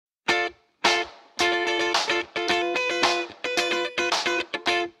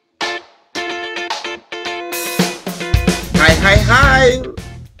Hi,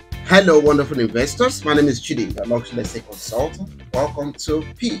 hello, wonderful investors. My name is Chidi, a luxury estate consultant. Welcome to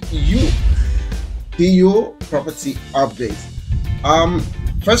PU Property Update.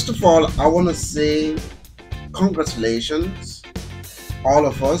 First of all, I want to say congratulations, all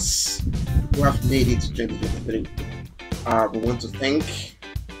of us who have made it to 2023. We want to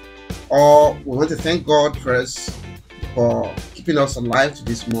thank God first for keeping us alive to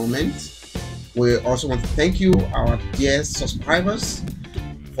this moment. We also want to thank you, our dear subscribers,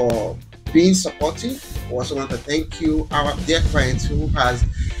 for being supportive. We also want to thank you, our dear clients who has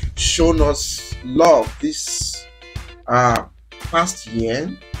shown us love this past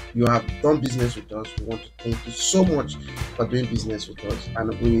year. You have done business with us. We want to thank you so much for doing business with us,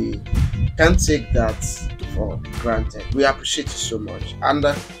 and we can't take that for granted. We appreciate you so much. And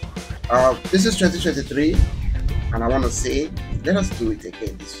this is 2023, and I want to say, let us do it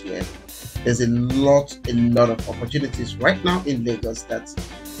again this year. There's a lot of opportunities right now in Lagos that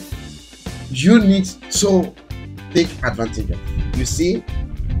you need to take advantage of. You see,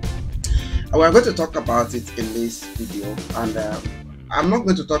 we're going to talk about it in this video, and I'm not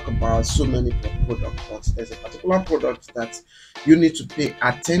going to talk about so many products, but there's a particular product that you need to pay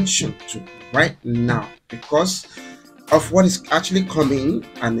attention to right now because of what is actually coming,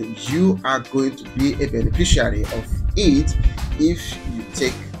 and you are going to be a beneficiary of it if you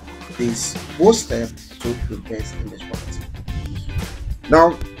take this bold step to invest in this property.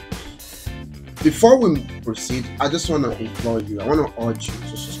 Now, before we proceed, I just want to implore you, I want to urge you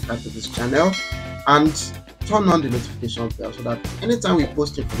to subscribe to this channel and turn on the notification bell so that anytime we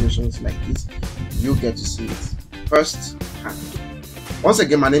post information like this, you get to see it first hand. Once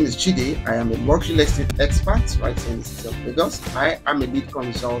again, my name is Chidi. I am a luxury estate expert right here in the city of Lagos. I am a lead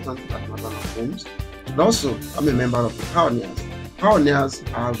consultant at Madonna Homes, and also I'm a member of the Pioneers. Pioneers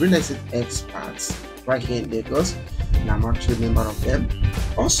are real estate experts right here in Lagos, and I'm actually a member of them.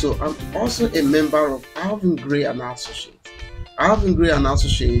 Also, I'm also a member of Alvin Gray and Associates. Alvin Gray and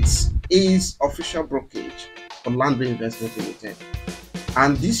Associates is official brokerage for Land Investment Limited.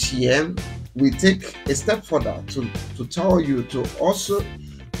 And this year, we take a step further to tell you to also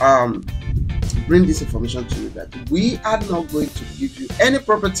bring this information to you that we are not going to give you any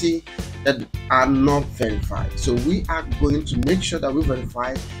property that are not verified. So we are going to make sure that we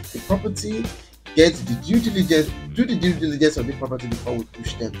verify the property, get the due diligence, do the due diligence of the property before we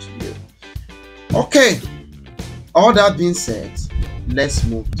push them to you. Okay, all that being said, let's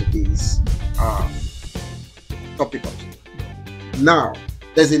move to this topic of today. Now,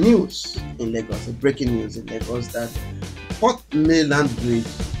 there's a news in Lagos, a breaking news in Lagos, that Port Mainland Bridge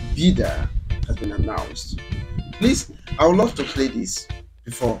bidder has been announced. Please, I would love to play this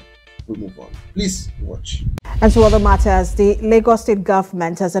before we move on. Please watch. And to other matters, the Lagos State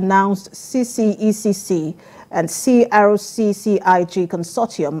government has announced CCECC and CRCCIG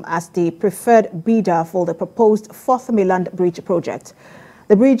Consortium as the preferred bidder for the proposed 4th Mainland Bridge project.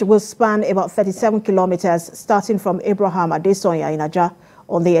 The bridge will span about 37 kilometers starting from Abraham Adesoya in Ajah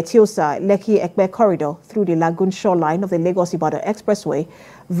on the Etiosa Lekki-Epe corridor through the lagoon shoreline of the Lagos-Ibadan Expressway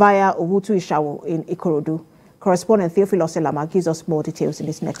via Owutu Ishawu in Ikorodu. Correspondent Theophilus Elama gives us more details in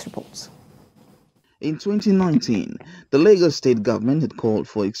this next report. In 2019, the Lagos State government had called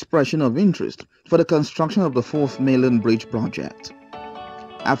for expression of interest for the construction of the 4th Mainland Bridge project.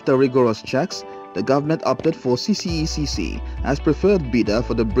 After rigorous checks, the government opted for CCECC as preferred bidder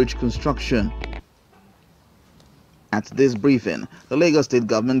for the bridge construction. At this briefing, the Lagos State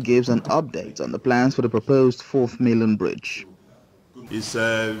government gives an update on the plans for the proposed 4th Mainland Bridge. It's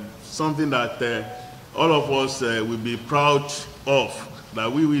something that all of us will be proud of, that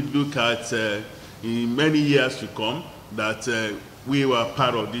we will look at in many years to come, that we were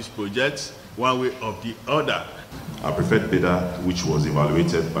part of this project one way or the other. Our preferred bidder, which was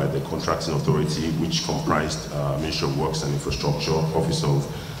evaluated by the contracting authority, which comprised Ministry of Works and Infrastructure, Office of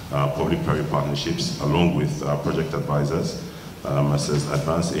Public-Private Partnerships, along with project advisors, Messrs.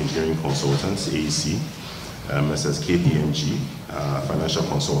 Advanced Engineering Consultants, AEC, Messrs. KPMG, Financial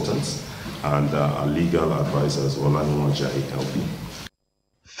Consultants, and our legal advisors, Olanuwaja LP.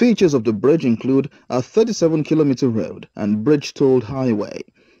 Features of the bridge include a 37-kilometer road and bridge-tolled highway,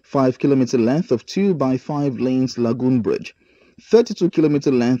 5-kilometer length of 2x5 lanes lagoon bridge,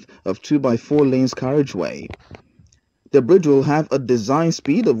 32-kilometer length of 2x4 lanes carriageway. The bridge will have a design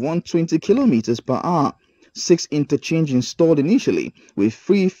speed of 120 kilometers per hour, 6 interchanges installed initially with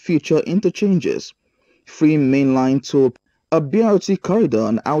free future interchanges, free mainline toll, a BRT corridor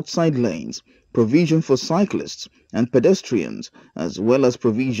and outside lanes, provision for cyclists and pedestrians, as well as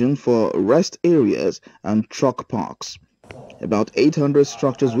provision for rest areas and truck parks. About 800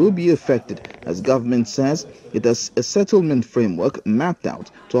 structures will be affected, as government says it has a settlement framework mapped out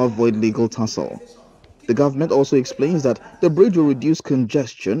to avoid legal tussle. The government also explains that the bridge will reduce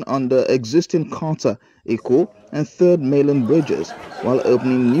congestion on the existing Carter, Eco, and Third Mainland bridges, while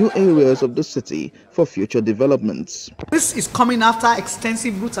opening new areas of the city for future developments. This is coming after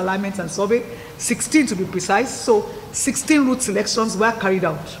extensive route alignment and survey, 16 to be precise. So 16 route selections were carried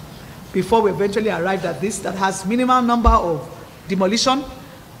out before we eventually arrived at this that has minimal number of demolition,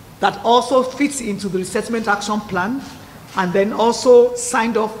 that also fits into the resettlement action plan, and then also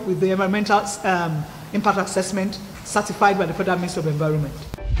signed off with the environmental impact assessment certified by the Federal Ministry of Environment.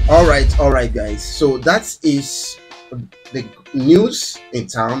 All right, guys. So that is the news in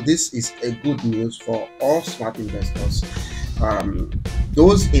town. This is a good news for all smart investors,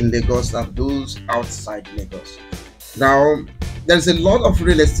 those in Lagos and those outside Lagos. Now, there's a lot of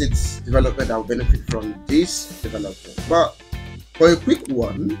real estate development that will benefit from this development. But for a quick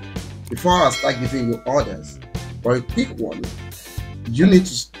one, before I start giving you orders, for a quick one, you need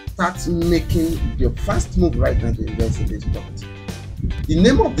to start making your first move right now to invest in this property. The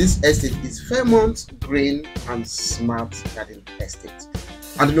name of this estate is Fairmont Green and Smart Estate,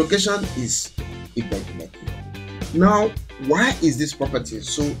 and the location is Ibeju, Lekki. Now, why is this property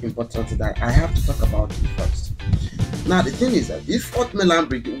so important that I have to talk about it first? Now, the thing is that this Fourth Mainland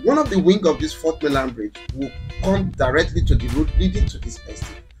Bridge, one of the wings of this Fourth Mainland Bridge will come directly to the road leading to this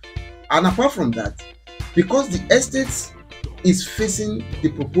estate. And apart from that, because the estate is facing the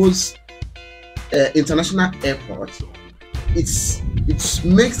proposed international airport, it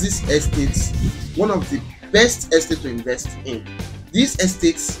makes this estate one of the best estates to invest in. These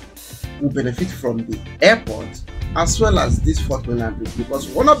estates will benefit from the airport as well as this Fourth Mainland Bridge, because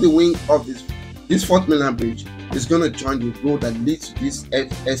one of the wings of this Fourth Mainland Bridge is going to join the road that leads to this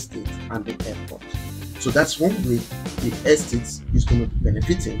estate and the airport. So that's one way the estate is going to be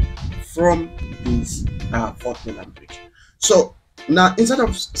benefiting from this Fourth Mainland Bridge. So now, instead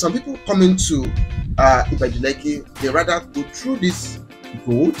of some people coming to Ibeju, Lekki, they rather go through this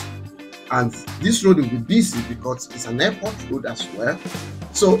road, and this road will be busy because it's an airport road as well.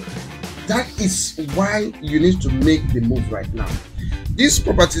 So that is why you need to make the move right now. This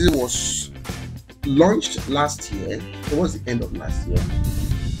property was launched last year, towards the end of last year,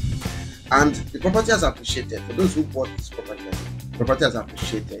 and the property has appreciated. For those who bought this property has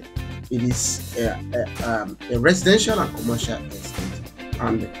appreciated. It is a residential and commercial estate,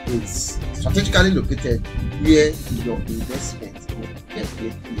 and it's strategically located where your investment will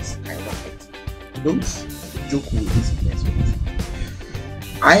definitely skyrocket. Don't joke with this investment.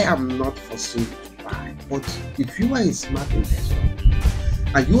 I am not for sale to buy, but if you are a smart investor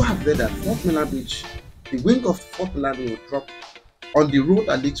and you have read that Fourth Mainland Bridge, the wing of Fourth Mainland Bridge will drop on the road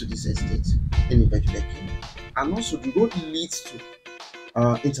that leads to this estate in Ibeju, Lekki, and also the road leads to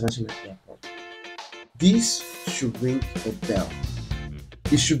international airport, this should ring a bell.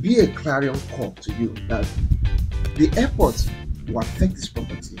 It should be a clarion call to you that the airport will affect this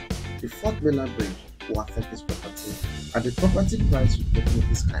property, the Fourth Mainland Bridge will affect this property, and the property price will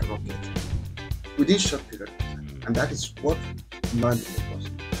definitely skyrocket within a short period of time. And that is what land in Lagos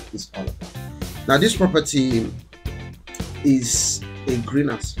is all about. Now, this property is a green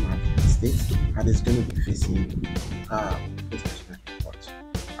and smart estate, and it's going to be facing international airport.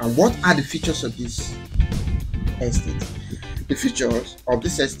 And what are the features of this estate? The features of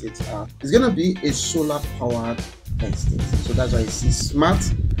this estate are, it's going to be a solar powered estate, so that's why it's a smart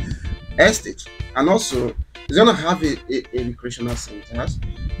estate. And also it's going to have a recreational center.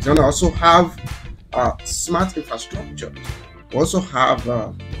 It's going to also have smart infrastructure. We also have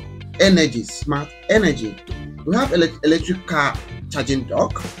energy, smart energy. We have electric car charging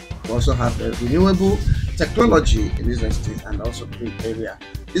dock. We also have renewable technology in this estate, and also green area.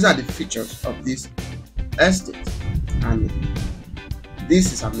 These are the features of this estate, and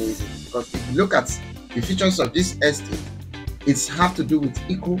this is amazing because if you look at the features of this estate, it's have to do with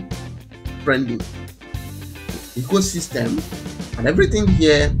eco-friendly ecosystem, and everything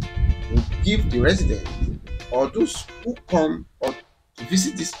here will give the residents or those who come or to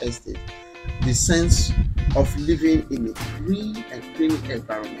visit this estate the sense of living in a green and clean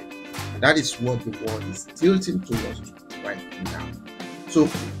environment. And that is what the world is tilting towards right now. So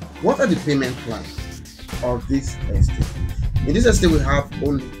what are the payment plans of this estate? In this estate we have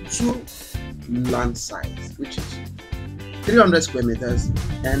only 2 land sites, which is 300 square meters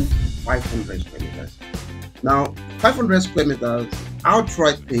and 500 square meters. Now 500 square meters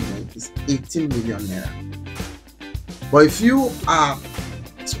outright payment is 18 million naira. But if you are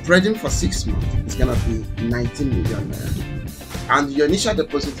spreading for 6 months, it's gonna be 19 million naira, and your initial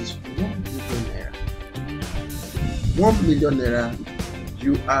deposit is 1 million naira. 1 million naira,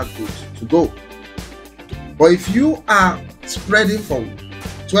 you are good to go. But if you are spreading for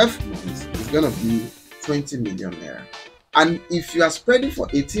 12 months, it's going to be 20 million naira. And if you are spreading for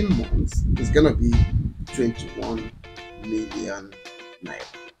 18 months, it's going to be 21 million naira.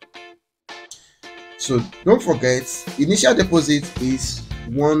 So don't forget, initial deposit is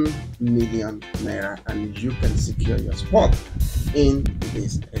 1 million naira, and you can secure your spot in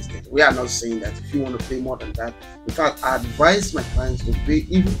this estate. We are not saying that if you want to pay more than that. In fact, I advise my clients to pay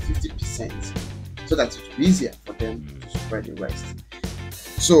even 50%, so that it's easier for them to spread the rest.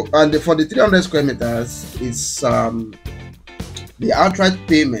 So, and for the 300 square meters, it's the outright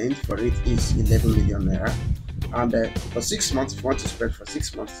payment for it is 11 million naira. And for 6 months, if you want to spread for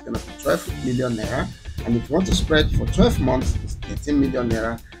 6 months, it's going to be 12 million naira. And if you want to spread for 12 months, it's 13 million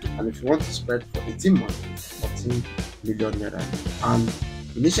naira. And if you want to spread for 18 months, it's 14 million naira. And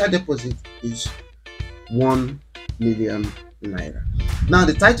initial deposit is 1 million naira. Now,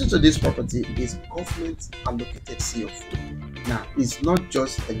 the title to this property is government allocated CFO. Now, it's not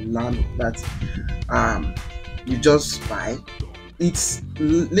just a land that you just buy. It's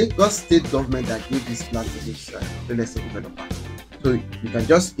Lagos State government that gave this land to this real estate developer. So you can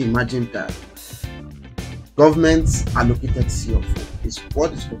just imagine that government allocated CFO is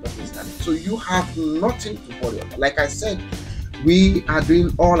what this property is standing. So you have nothing to worry about. Like I said, we are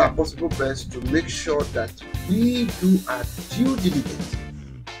doing all our possible best to make sure that we do our due diligence.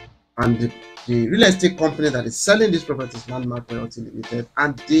 And the real estate company that is selling this property is Landmark Realty Limited,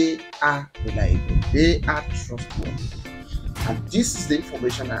 and they are reliable. They are trustworthy. And this is the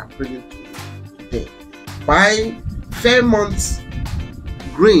information I am bringing to you today. Buy Fairmont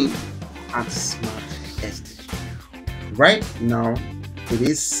Green and Smart Estate. Right now, it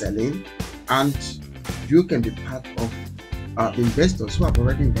is selling, and you can be part of the investors who have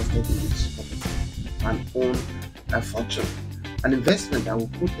already invested in this property and own a fortune. An investment that will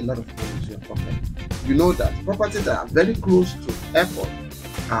put a lot of money into your pocket. You know that properties that are very close to airport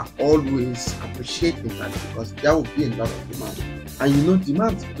are always appreciated value, because there will be a lot of demand. And you know,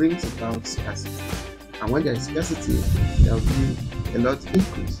 demand brings about scarcity. And when there is scarcity, there will be a lot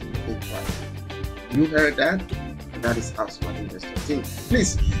increase in price. You heard that? That is how smart investors think.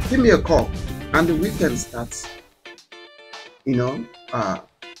 Please give me a call, and we can start, the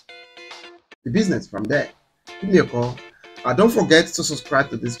business from there. Give me a call. Don't forget to subscribe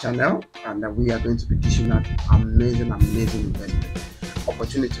to this channel, and we are going to be dishing out amazing investment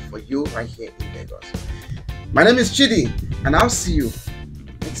opportunity for you right here in Lagos. My name is Chidi, and I'll see you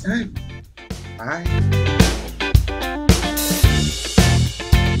next time. Bye.